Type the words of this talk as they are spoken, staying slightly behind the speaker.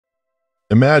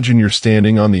Imagine you're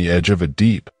standing on the edge of a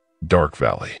deep, dark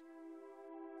valley.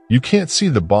 You can't see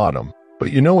the bottom,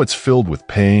 but you know it's filled with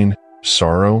pain,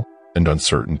 sorrow, and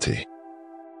uncertainty.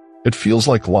 It feels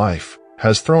like life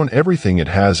has thrown everything it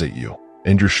has at you,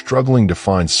 and you're struggling to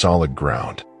find solid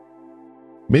ground.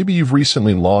 Maybe you've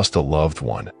recently lost a loved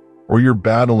one, or you're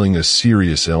battling a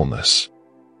serious illness.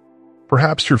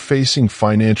 Perhaps you're facing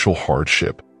financial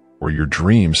hardship, or your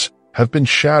dreams have been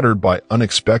shattered by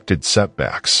unexpected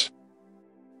setbacks.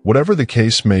 Whatever the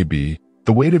case may be,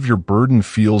 the weight of your burden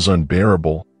feels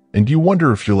unbearable, and you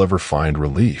wonder if you'll ever find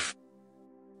relief.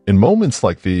 In moments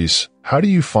like these, how do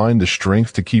you find the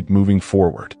strength to keep moving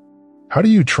forward? How do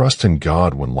you trust in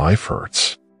God when life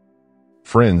hurts?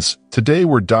 Friends, today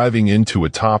we're diving into a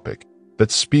topic that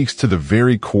speaks to the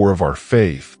very core of our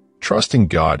faith, trusting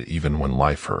God even when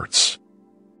life hurts.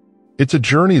 It's a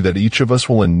journey that each of us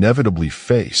will inevitably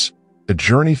face, a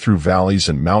journey through valleys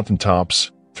and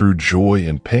mountaintops, through joy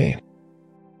and pain.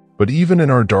 But even in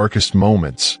our darkest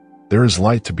moments, there is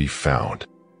light to be found.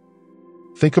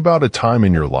 Think about a time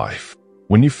in your life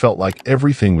when you felt like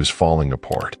everything was falling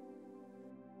apart.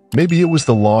 Maybe it was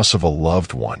the loss of a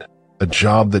loved one, a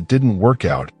job that didn't work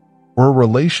out, or a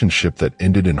relationship that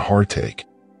ended in heartache.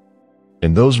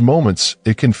 In those moments,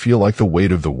 it can feel like the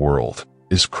weight of the world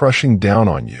is crushing down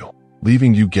on you,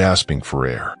 leaving you gasping for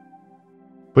air.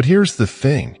 But here's the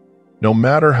thing, no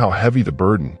matter how heavy the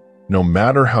burden, no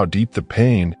matter how deep the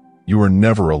pain, you are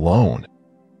never alone.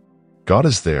 God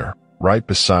is there, right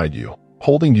beside you,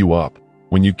 holding you up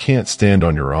when you can't stand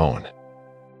on your own.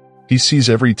 He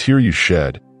sees every tear you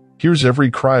shed, hears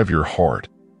every cry of your heart,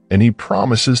 and He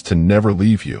promises to never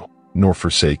leave you, nor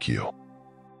forsake you.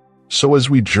 So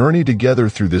as we journey together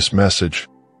through this message,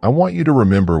 I want you to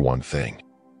remember one thing.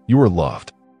 You are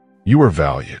loved. You are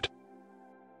valued.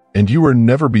 And you are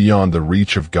never beyond the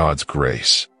reach of God's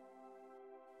grace.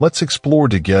 Let's explore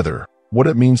together what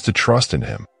it means to trust in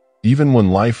Him, even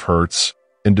when life hurts,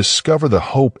 and discover the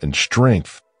hope and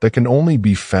strength that can only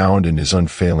be found in His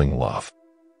unfailing love.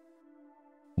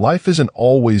 Life isn't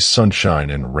always sunshine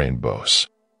and rainbows.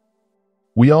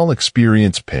 We all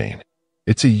experience pain.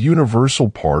 It's a universal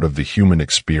part of the human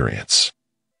experience.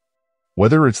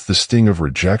 Whether it's the sting of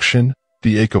rejection,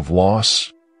 the ache of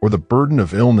loss, or the burden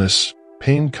of illness,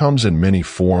 pain comes in many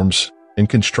forms and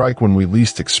can strike when we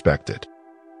least expect it.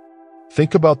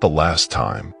 Think about the last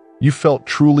time you felt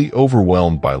truly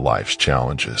overwhelmed by life's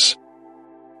challenges.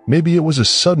 Maybe it was a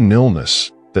sudden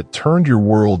illness that turned your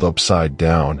world upside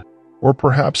down, or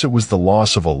perhaps it was the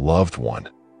loss of a loved one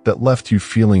that left you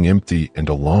feeling empty and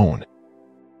alone.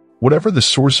 Whatever the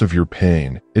source of your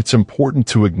pain, it's important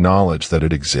to acknowledge that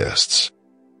it exists.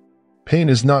 Pain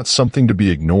is not something to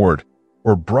be ignored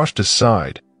or brushed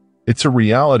aside. It's a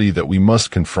reality that we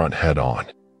must confront head-on.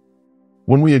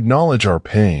 When we acknowledge our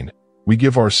pain, we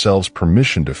give ourselves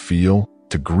permission to feel,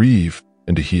 to grieve,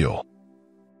 and to heal.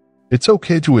 It's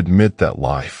okay to admit that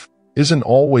life isn't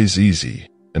always easy,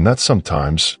 and that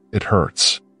sometimes it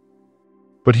hurts.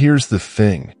 But here's the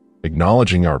thing,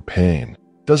 acknowledging our pain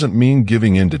doesn't mean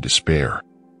giving in to despair.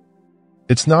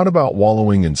 It's not about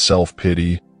wallowing in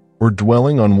self-pity or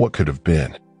dwelling on what could have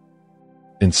been.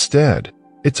 Instead,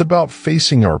 it's about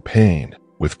facing our pain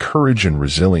with courage and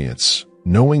resilience,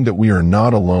 knowing that we are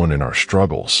not alone in our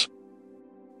struggles.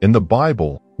 In the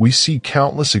Bible, we see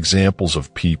countless examples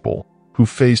of people who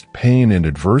faced pain and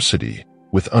adversity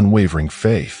with unwavering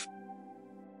faith.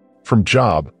 From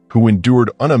Job, who endured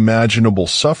unimaginable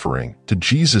suffering, to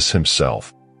Jesus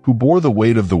Himself, who bore the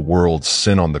weight of the world's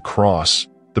sin on the cross,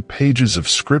 the pages of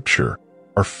Scripture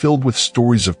are filled with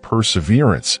stories of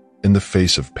perseverance in the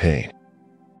face of pain.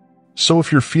 So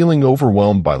if you're feeling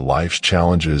overwhelmed by life's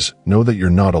challenges, know that you're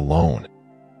not alone.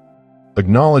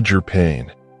 Acknowledge your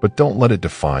pain, but don't let it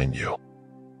define you.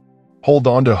 Hold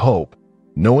on to hope,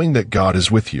 knowing that God is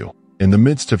with you in the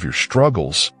midst of your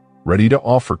struggles, ready to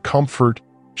offer comfort,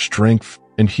 strength,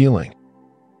 and healing.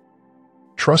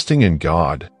 Trusting in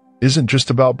God isn't just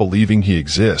about believing He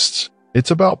exists.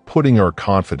 It's about putting our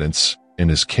confidence in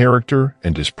His character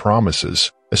and His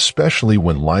promises, especially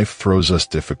when life throws us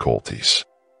difficulties.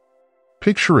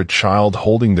 Picture a child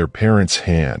holding their parent's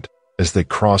hand as they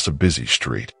cross a busy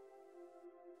street.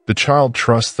 The child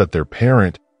trusts that their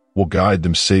parent will guide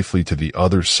them safely to the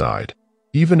other side,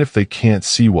 even if they can't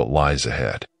see what lies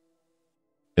ahead.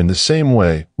 In the same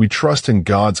way, we trust in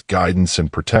God's guidance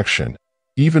and protection,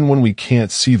 even when we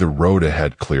can't see the road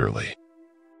ahead clearly.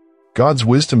 God's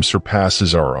wisdom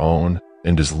surpasses our own,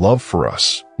 and His love for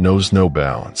us knows no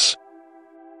bounds.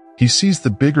 He sees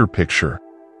the bigger picture,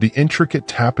 the intricate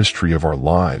tapestry of our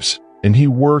lives, and He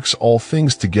works all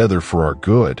things together for our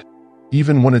good,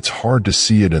 even when it's hard to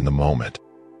see it in the moment.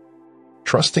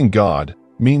 Trusting God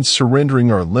means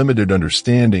surrendering our limited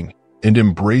understanding and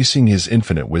embracing His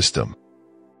infinite wisdom.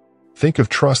 Think of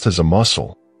trust as a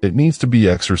muscle. It needs to be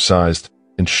exercised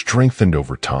and strengthened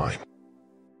over time.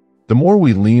 The more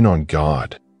we lean on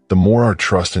God, the more our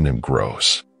trust in Him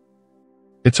grows.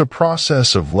 It's a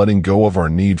process of letting go of our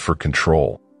need for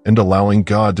control and allowing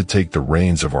God to take the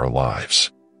reins of our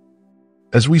lives.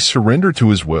 As we surrender to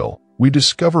His will, we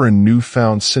discover a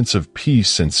newfound sense of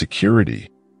peace and security,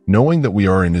 knowing that we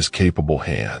are in His capable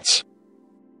hands.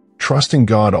 Trusting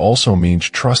God also means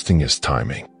trusting His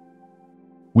timing.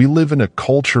 We live in a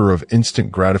culture of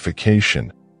instant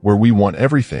gratification where we want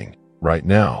everything right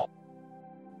now.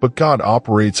 But God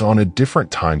operates on a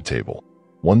different timetable,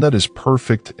 one that is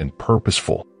perfect and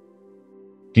purposeful.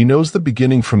 He knows the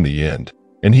beginning from the end,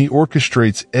 and He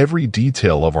orchestrates every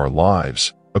detail of our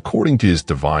lives according to His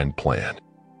divine plan.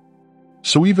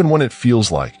 So even when it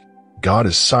feels like God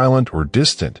is silent or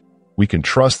distant, we can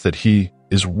trust that He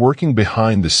is working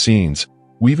behind the scenes,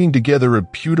 weaving together a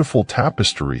beautiful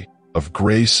tapestry of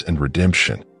grace and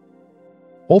redemption.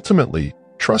 Ultimately,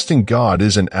 trusting God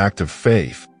is an act of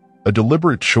faith, a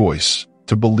deliberate choice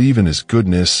to believe in His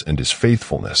goodness and His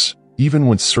faithfulness, even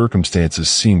when circumstances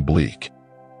seem bleak.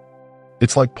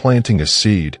 It's like planting a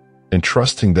seed and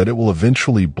trusting that it will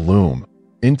eventually bloom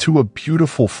into a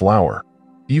beautiful flower,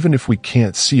 even if we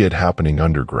can't see it happening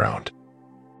underground.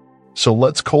 So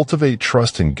let's cultivate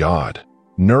trust in God,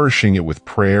 nourishing it with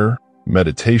prayer,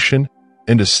 meditation,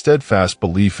 and a steadfast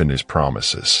belief in His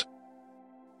promises.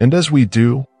 And as we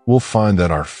do, we'll find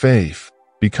that our faith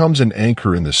becomes an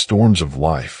anchor in the storms of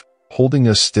life, holding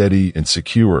us steady and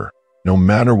secure no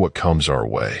matter what comes our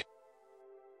way.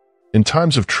 In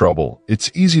times of trouble,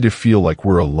 it's easy to feel like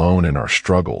we're alone in our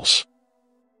struggles.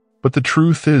 But the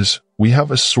truth is, we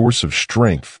have a source of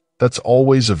strength that's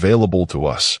always available to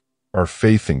us, our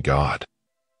faith in God.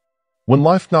 When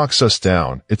life knocks us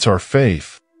down, it's our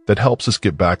faith that helps us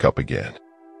get back up again.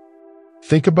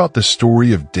 Think about the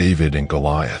story of David and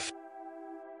Goliath.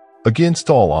 Against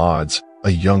all odds,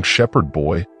 a young shepherd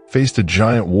boy faced a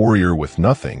giant warrior with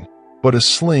nothing but a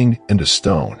sling and a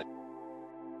stone.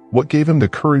 What gave him the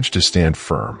courage to stand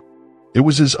firm? It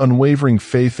was his unwavering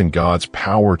faith in God's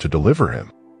power to deliver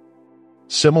him.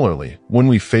 Similarly, when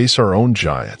we face our own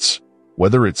giants,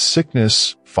 whether it's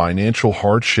sickness, financial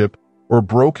hardship, or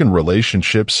broken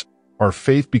relationships, our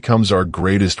faith becomes our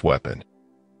greatest weapon.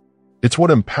 It's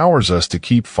what empowers us to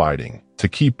keep fighting, to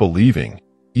keep believing,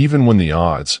 even when the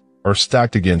odds are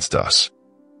stacked against us.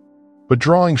 But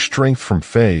drawing strength from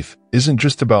faith isn't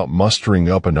just about mustering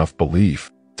up enough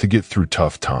belief to get through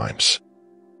tough times.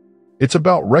 It's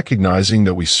about recognizing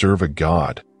that we serve a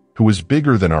God who is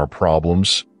bigger than our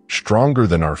problems, stronger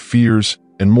than our fears,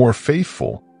 and more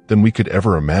faithful than we could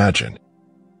ever imagine.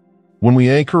 When we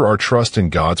anchor our trust in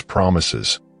God's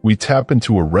promises, we tap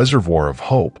into a reservoir of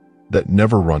hope that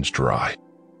never runs dry.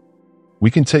 We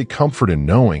can take comfort in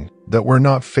knowing that we're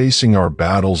not facing our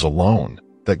battles alone,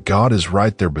 that God is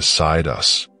right there beside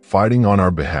us, fighting on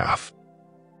our behalf.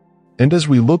 And as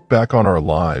we look back on our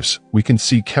lives, we can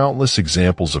see countless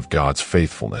examples of God's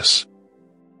faithfulness.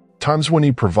 Times when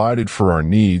He provided for our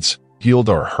needs, healed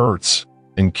our hurts,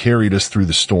 and carried us through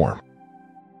the storm.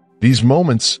 These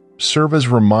moments serve as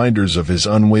reminders of His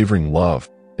unwavering love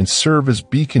and serve as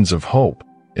beacons of hope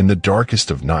in the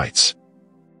darkest of nights.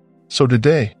 So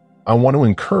today, I want to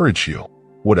encourage you,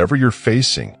 whatever you're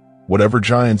facing, whatever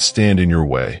giants stand in your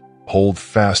way, hold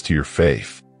fast to your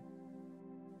faith.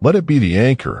 Let it be the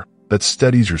anchor that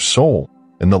steadies your soul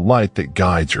and the light that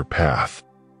guides your path.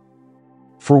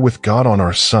 For with God on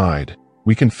our side,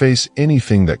 we can face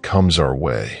anything that comes our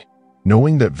way,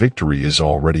 knowing that victory is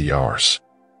already ours.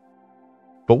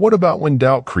 But what about when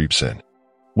doubt creeps in?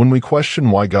 When we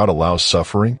question why God allows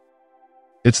suffering?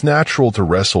 It's natural to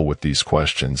wrestle with these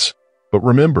questions, but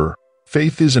remember,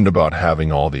 faith isn't about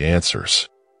having all the answers.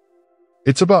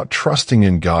 It's about trusting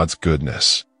in God's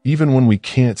goodness, even when we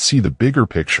can't see the bigger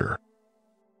picture.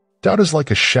 Doubt is like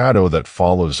a shadow that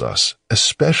follows us,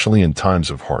 especially in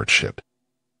times of hardship.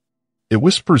 It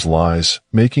whispers lies,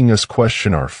 making us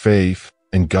question our faith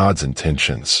and God's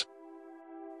intentions.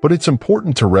 But it's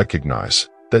important to recognize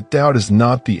that doubt is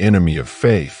not the enemy of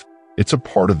faith, it's a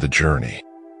part of the journey.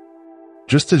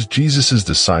 Just as Jesus'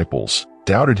 disciples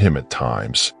doubted Him at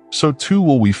times, so too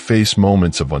will we face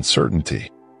moments of uncertainty.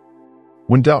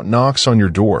 When doubt knocks on your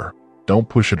door, don't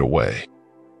push it away.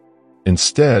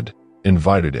 Instead,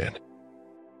 invite it in.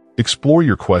 Explore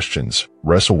your questions,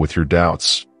 wrestle with your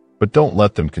doubts, but don't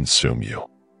let them consume you.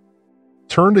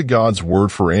 Turn to God's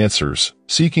Word for answers,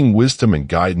 seeking wisdom and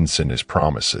guidance in His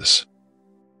promises.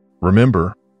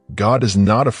 Remember, God is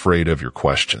not afraid of your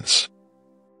questions.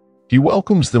 He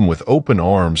welcomes them with open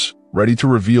arms, ready to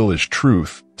reveal His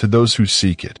truth to those who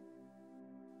seek it.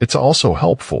 It's also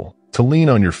helpful to lean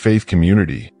on your faith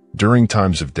community during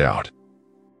times of doubt.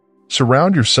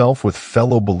 Surround yourself with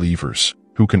fellow believers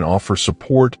who can offer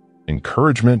support,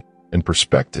 encouragement, and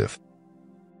perspective.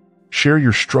 Share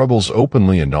your struggles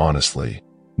openly and honestly,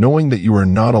 knowing that you are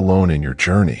not alone in your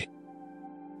journey.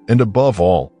 And above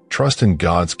all, trust in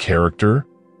God's character,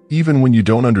 even when you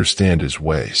don't understand His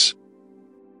ways.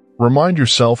 Remind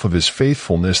yourself of His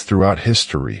faithfulness throughout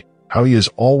history, how He has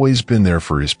always been there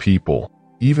for His people,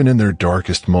 even in their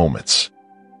darkest moments.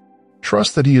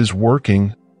 Trust that He is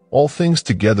working all things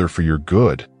together for your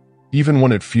good, even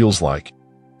when it feels like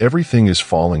everything is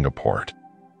falling apart.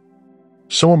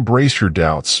 So embrace your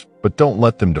doubts, but don't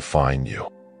let them define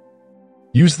you.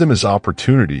 Use them as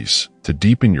opportunities to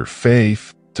deepen your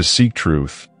faith, to seek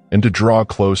truth, and to draw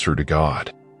closer to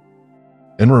God.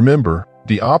 And remember,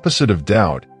 the opposite of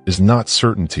doubt is not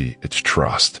certainty, it's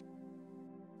trust.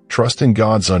 Trust in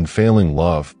God's unfailing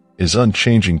love, His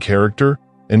unchanging character,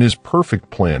 and His perfect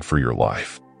plan for your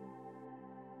life.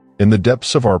 In the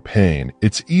depths of our pain,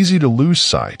 it's easy to lose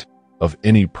sight of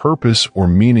any purpose or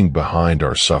meaning behind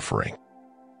our suffering.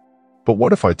 But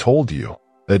what if I told you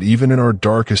that even in our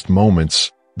darkest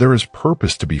moments, there is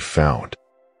purpose to be found?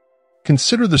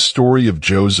 Consider the story of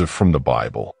Joseph from the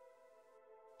Bible.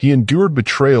 He endured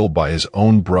betrayal by his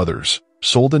own brothers,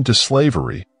 sold into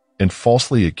slavery, and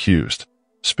falsely accused,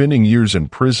 spending years in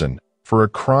prison for a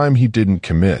crime he didn't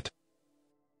commit.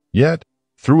 Yet,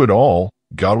 through it all,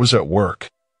 God was at work,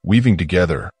 weaving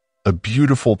together a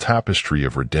beautiful tapestry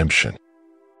of redemption.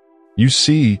 You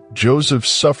see, Joseph's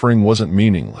suffering wasn't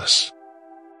meaningless.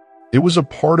 It was a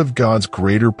part of God's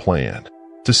greater plan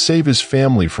to save his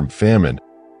family from famine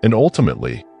and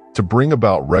ultimately to bring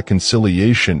about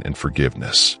reconciliation and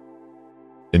forgiveness.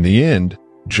 In the end,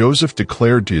 Joseph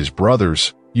declared to his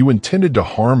brothers, "You intended to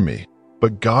harm me,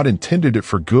 but God intended it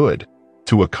for good,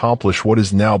 to accomplish what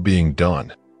is now being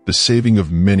done, the saving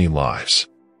of many lives."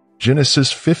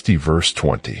 Genesis 50 verse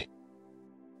 20.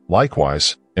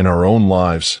 Likewise, in our own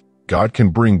lives, God can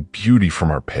bring beauty from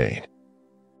our pain.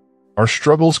 Our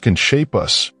struggles can shape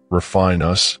us, refine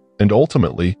us, and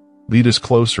ultimately lead us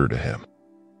closer to Him.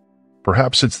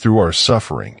 Perhaps it's through our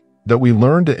suffering that we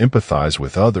learn to empathize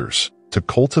with others, to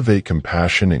cultivate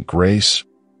compassion and grace,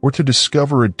 or to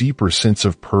discover a deeper sense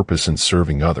of purpose in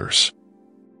serving others.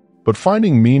 But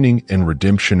finding meaning and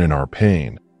redemption in our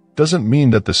pain doesn't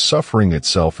mean that the suffering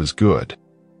itself is good.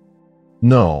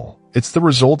 No, it's the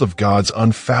result of God's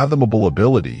unfathomable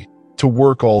ability to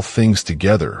work all things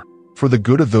together for the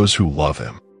good of those who love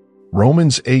Him.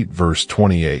 Romans 8 verse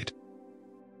 28.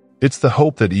 It's the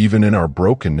hope that even in our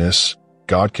brokenness,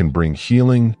 God can bring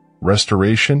healing,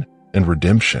 restoration, and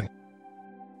redemption.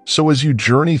 So as you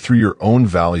journey through your own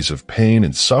valleys of pain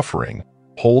and suffering,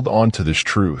 hold on to this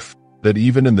truth, that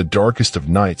even in the darkest of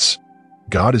nights,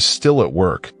 God is still at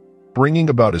work, bringing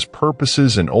about His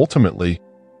purposes and ultimately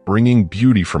bringing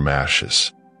beauty from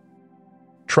ashes.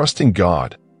 Trusting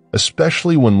God,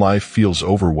 especially when life feels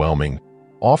overwhelming,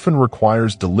 often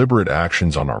requires deliberate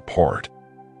actions on our part.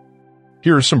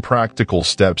 Here are some practical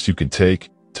steps you can take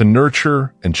to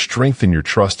nurture and strengthen your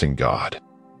trust in God.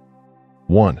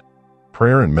 1.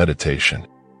 Prayer and meditation.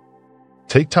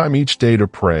 Take time each day to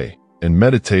pray and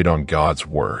meditate on God's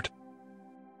Word.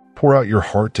 Pour out your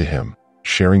heart to Him,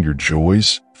 sharing your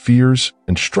joys, fears,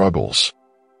 and struggles.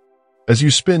 As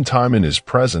you spend time in His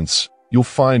presence, you'll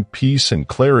find peace and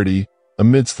clarity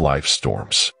amidst life's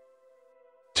storms.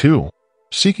 2.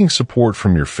 Seeking support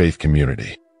from your faith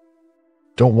community.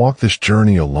 Don't walk this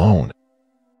journey alone.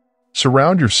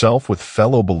 Surround yourself with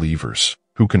fellow believers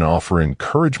who can offer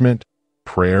encouragement,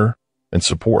 prayer, and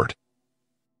support.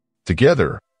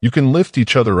 Together, you can lift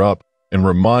each other up and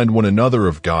remind one another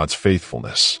of God's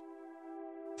faithfulness.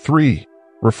 3.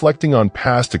 Reflecting on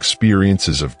past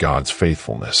experiences of God's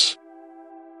faithfulness.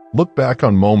 Look back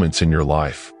on moments in your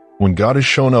life when God has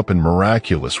shown up in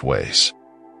miraculous ways.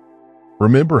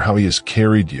 Remember how He has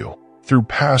carried you through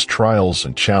past trials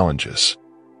and challenges.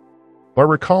 By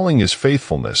recalling His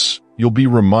faithfulness, you'll be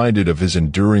reminded of His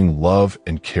enduring love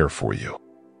and care for you.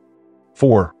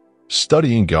 4.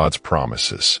 Studying God's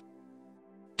promises.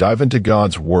 Dive into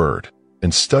God's Word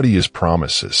and study His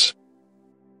promises.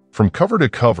 From cover to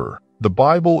cover, the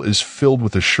Bible is filled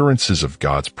with assurances of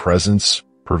God's presence,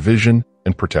 provision,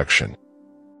 and protection.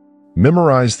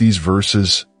 Memorize these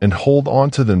verses and hold on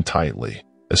to them tightly,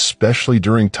 especially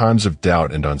during times of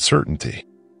doubt and uncertainty.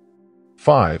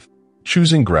 5.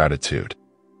 Choosing gratitude.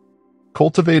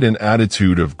 Cultivate an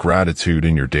attitude of gratitude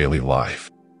in your daily life.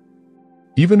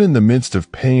 Even in the midst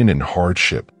of pain and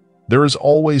hardship, there is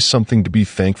always something to be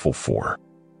thankful for.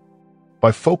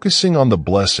 By focusing on the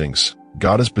blessings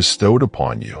God has bestowed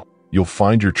upon you, you'll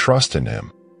find your trust in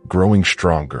Him growing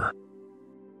stronger.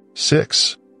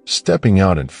 6. Stepping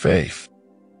out in faith.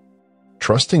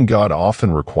 Trusting God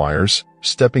often requires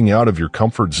stepping out of your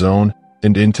comfort zone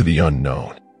and into the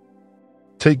unknown.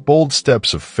 Take bold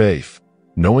steps of faith,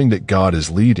 knowing that God is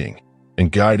leading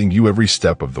and guiding you every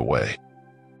step of the way.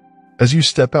 As you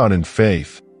step out in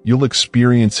faith, you'll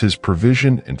experience His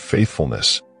provision and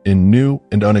faithfulness in new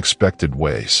and unexpected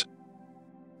ways.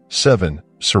 7.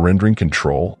 Surrendering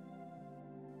control.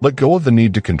 Let go of the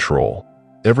need to control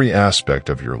every aspect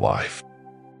of your life.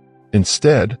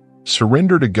 Instead,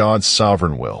 surrender to God's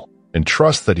sovereign will and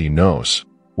trust that He knows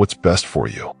what's best for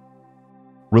you.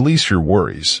 Release your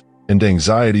worries and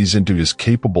anxieties into His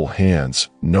capable hands,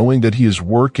 knowing that He is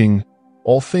working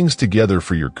all things together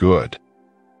for your good.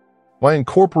 By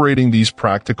incorporating these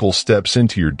practical steps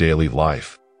into your daily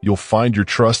life, you'll find your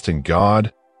trust in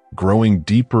God growing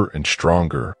deeper and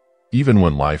stronger, even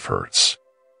when life hurts.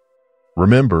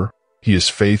 Remember, He is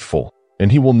faithful,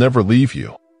 and He will never leave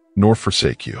you, nor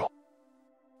forsake you.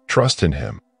 Trust in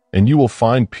Him, and you will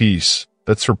find peace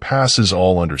that surpasses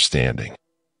all understanding.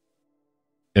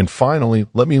 And finally,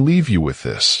 let me leave you with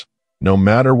this. No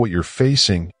matter what you're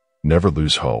facing, never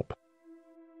lose hope.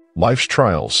 Life's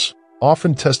trials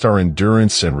often test our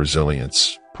endurance and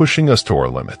resilience, pushing us to our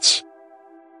limits.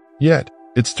 Yet,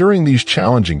 it's during these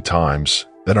challenging times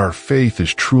that our faith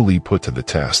is truly put to the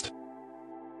test.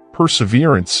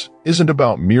 Perseverance isn't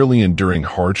about merely enduring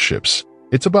hardships.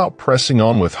 It's about pressing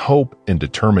on with hope and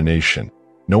determination,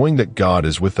 knowing that God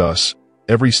is with us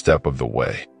every step of the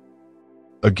way.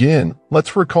 Again,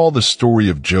 let's recall the story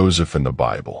of Joseph in the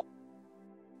Bible.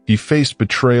 He faced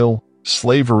betrayal,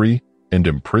 slavery, and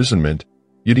imprisonment,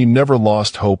 yet he never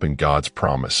lost hope in God's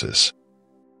promises.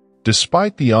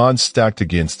 Despite the odds stacked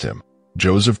against him,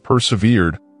 Joseph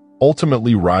persevered,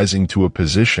 ultimately rising to a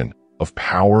position of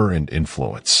power and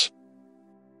influence.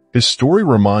 His story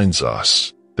reminds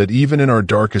us that even in our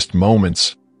darkest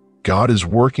moments, God is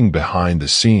working behind the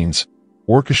scenes,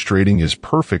 orchestrating His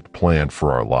perfect plan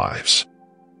for our lives.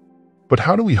 But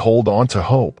how do we hold on to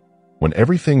hope when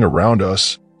everything around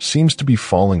us seems to be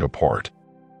falling apart?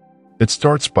 It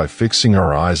starts by fixing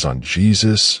our eyes on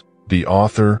Jesus, the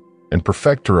author and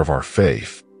perfecter of our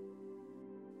faith.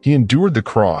 He endured the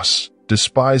cross,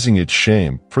 despising its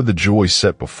shame for the joy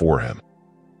set before Him.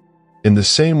 In the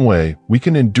same way, we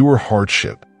can endure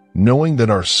hardship, knowing that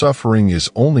our suffering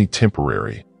is only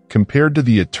temporary compared to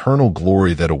the eternal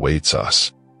glory that awaits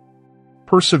us.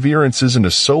 Perseverance isn't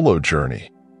a solo journey.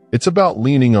 It's about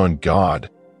leaning on God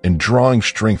and drawing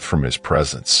strength from His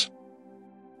presence.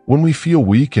 When we feel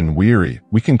weak and weary,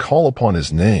 we can call upon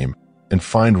His name and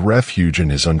find refuge in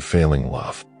His unfailing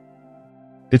love.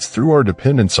 It's through our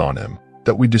dependence on Him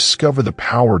that we discover the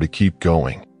power to keep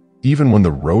going, even when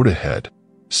the road ahead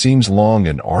seems long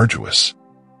and arduous.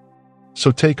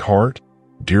 So take heart,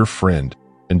 dear friend,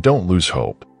 and don't lose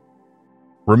hope.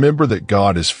 Remember that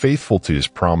God is faithful to His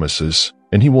promises,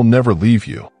 and He will never leave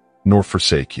you, nor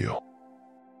forsake you.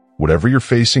 Whatever you're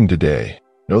facing today,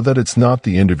 know that it's not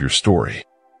the end of your story.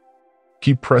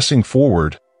 Keep pressing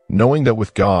forward, knowing that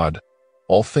with God,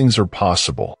 all things are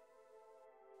possible.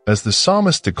 As the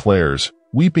psalmist declares,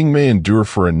 weeping may endure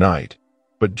for a night,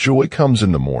 but joy comes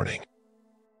in the morning.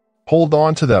 Hold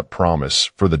on to that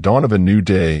promise, for the dawn of a new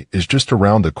day is just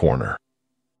around the corner.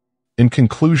 In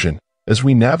conclusion, as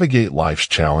we navigate life's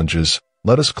challenges,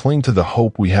 let us cling to the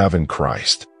hope we have in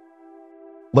Christ.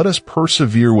 Let us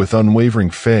persevere with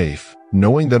unwavering faith,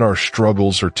 knowing that our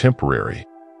struggles are temporary,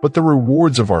 but the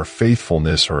rewards of our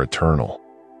faithfulness are eternal.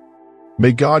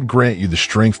 May God grant you the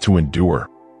strength to endure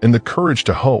and the courage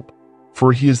to hope,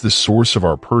 for He is the source of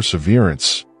our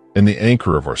perseverance and the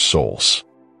anchor of our souls.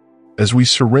 As we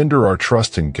surrender our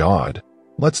trust in God,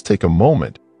 let's take a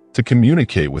moment to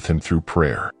communicate with Him through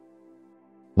prayer.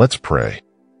 Let's pray.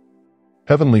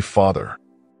 Heavenly Father,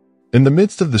 in the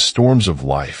midst of the storms of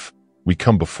life, we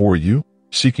come before You,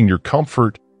 seeking Your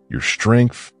comfort, Your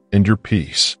strength, and Your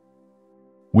peace.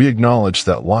 We acknowledge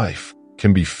that life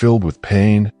can be filled with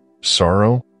pain,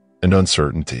 sorrow, and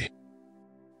uncertainty.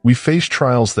 We face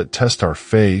trials that test our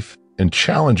faith and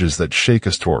challenges that shake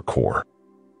us to our core.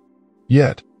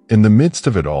 Yet, in the midst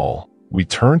of it all, we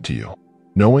turn to You,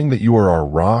 knowing that You are our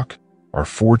rock, our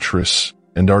fortress,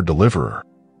 and our deliverer.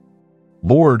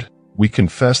 Lord, we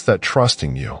confess that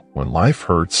trusting You when life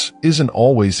hurts isn't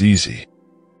always easy.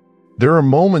 There are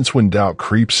moments when doubt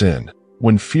creeps in,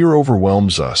 when fear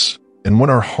overwhelms us, and when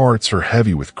our hearts are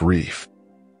heavy with grief.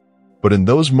 But in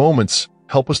those moments,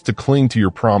 help us to cling to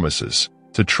Your promises,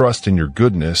 to trust in Your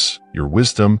goodness, Your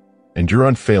wisdom, and your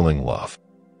unfailing love.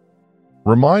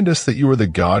 Remind us that you are the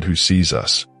God who sees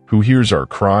us, who hears our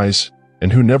cries,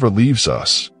 and who never leaves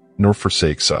us nor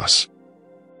forsakes us.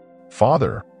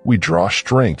 Father, we draw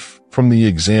strength from the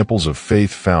examples of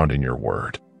faith found in your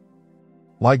word.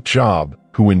 Like Job,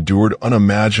 who endured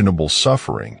unimaginable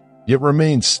suffering, yet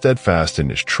remained steadfast in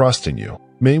his trust in you,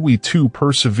 may we too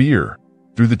persevere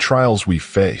through the trials we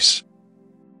face.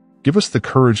 Give us the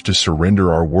courage to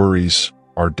surrender our worries,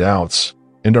 our doubts,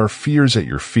 and our fears at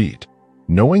your feet,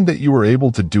 knowing that you are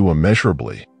able to do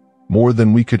immeasurably more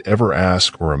than we could ever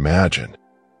ask or imagine.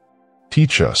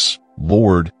 Teach us,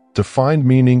 Lord, to find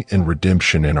meaning and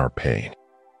redemption in our pain.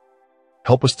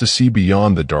 Help us to see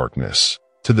beyond the darkness,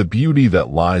 to the beauty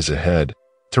that lies ahead,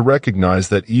 to recognize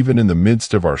that even in the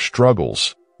midst of our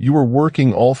struggles, you are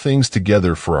working all things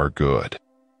together for our good.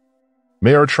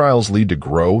 May our trials lead to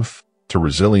growth, to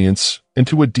resilience, and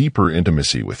to a deeper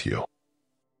intimacy with you.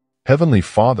 Heavenly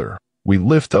Father, we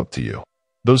lift up to you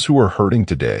those who are hurting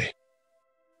today,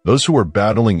 those who are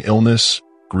battling illness,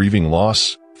 grieving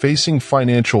loss, facing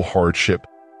financial hardship,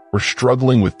 or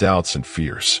struggling with doubts and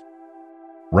fears.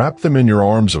 Wrap them in your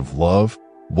arms of love,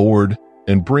 Lord,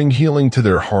 and bring healing to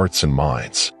their hearts and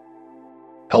minds.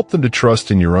 Help them to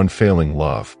trust in your unfailing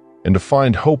love and to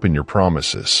find hope in your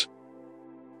promises.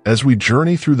 As we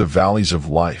journey through the valleys of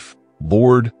life,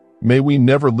 Lord, may we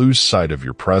never lose sight of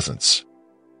your presence.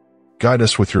 Guide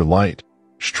us with your light,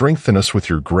 strengthen us with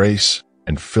your grace,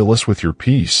 and fill us with your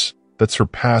peace that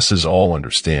surpasses all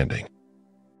understanding.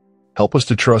 Help us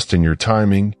to trust in your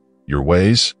timing, your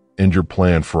ways, and your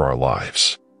plan for our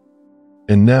lives.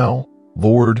 And now,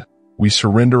 Lord, we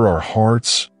surrender our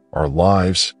hearts, our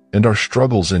lives, and our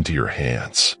struggles into your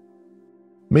hands.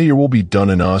 May your will be done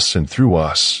in us and through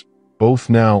us, both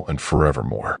now and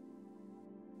forevermore.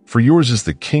 For yours is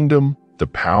the kingdom, the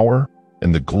power,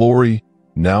 and the glory,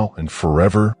 now and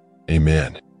forever.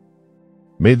 Amen.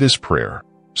 May this prayer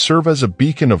serve as a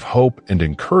beacon of hope and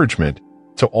encouragement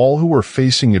to all who are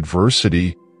facing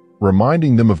adversity,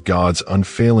 reminding them of God's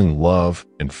unfailing love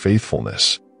and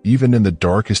faithfulness, even in the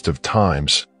darkest of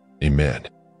times. Amen.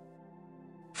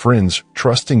 Friends,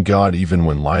 trusting God even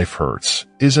when life hurts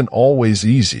isn't always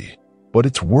easy, but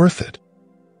it's worth it.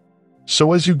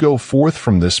 So as you go forth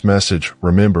from this message,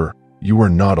 remember, you are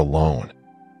not alone.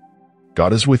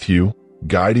 God is with you,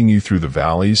 guiding you through the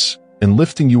valleys and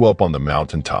lifting you up on the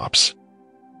mountaintops.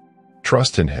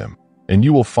 Trust in Him, and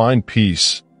you will find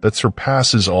peace that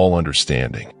surpasses all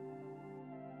understanding.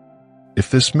 If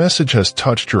this message has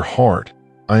touched your heart,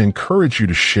 I encourage you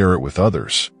to share it with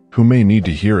others who may need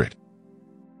to hear it.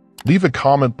 Leave a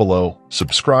comment below,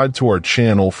 subscribe to our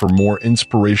channel for more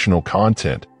inspirational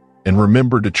content, and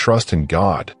remember to trust in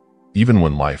God, even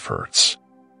when life hurts.